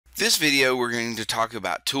This video we're going to talk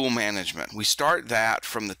about tool management. We start that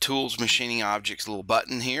from the Tools Machining Objects little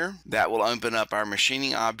button here. That will open up our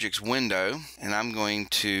Machining Objects window, and I'm going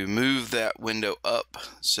to move that window up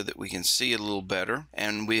so that we can see it a little better.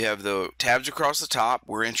 And we have the tabs across the top.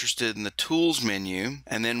 We're interested in the Tools menu,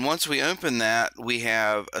 and then once we open that, we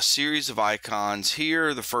have a series of icons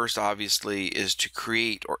here. The first obviously is to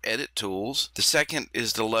create or edit tools. The second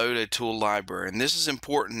is to load a tool library, and this is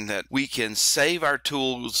important that we can save our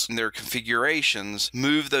tools and their configurations,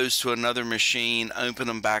 move those to another machine, open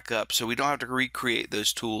them back up so we don't have to recreate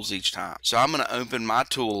those tools each time. So I'm going to open my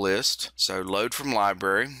tool list. So load from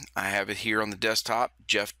library. I have it here on the desktop,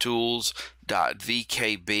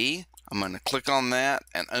 jefftools.vkb. I'm going to click on that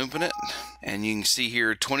and open it, and you can see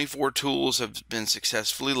here 24 tools have been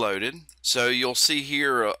successfully loaded. So you'll see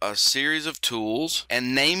here a series of tools,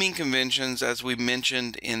 and naming conventions, as we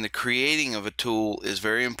mentioned in the creating of a tool, is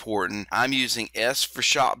very important. I'm using S for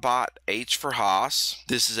ShopBot, H for Haas.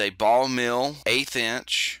 This is a ball mill, 1/8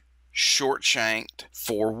 inch, short shanked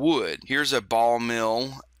for wood. Here's a ball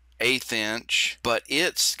mill, 1/8 inch, but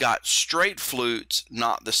it's got straight flutes,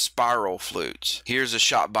 not the spiral flutes. Here's a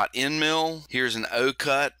ShopBot end mill. Here's an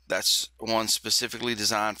O-cut. That's one specifically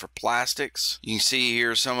designed for plastics. You can see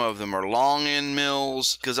here some of them are long end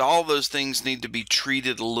mills, because all those things need to be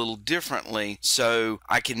treated a little differently, so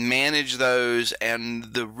I can manage those.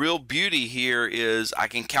 And the real beauty here is I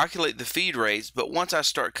can calculate the feed rates, but once I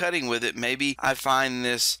start cutting with it, maybe I find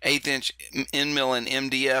this 1/8 inch end mill in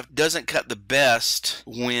MDF doesn't cut the best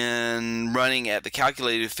when running at the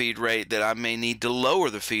calculated feed rate, that I may need to lower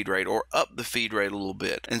the feed rate or up the feed rate a little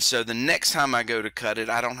bit. And so the next time I go to cut it,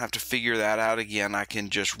 I don't have to figure that out again. I can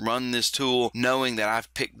just run this tool knowing that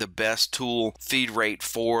I've picked the best tool feed rate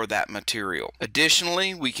for that material.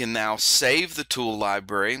 Additionally, we can now save the tool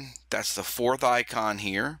library. That's the fourth icon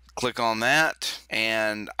here. Click on that,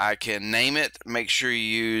 and I can name it. Make sure you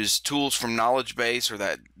use tools from knowledge base or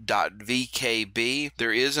that .vkb.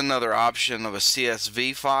 There is another option of a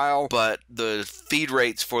CSV file, but the feed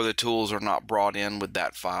rates for the tools are not brought in with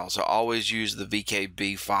that file, so always use the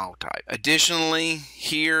VKB file type. Additionally,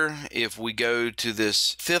 here, if we go to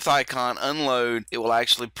this fifth icon, unload, it will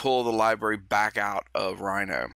actually pull the library back out of Rhino.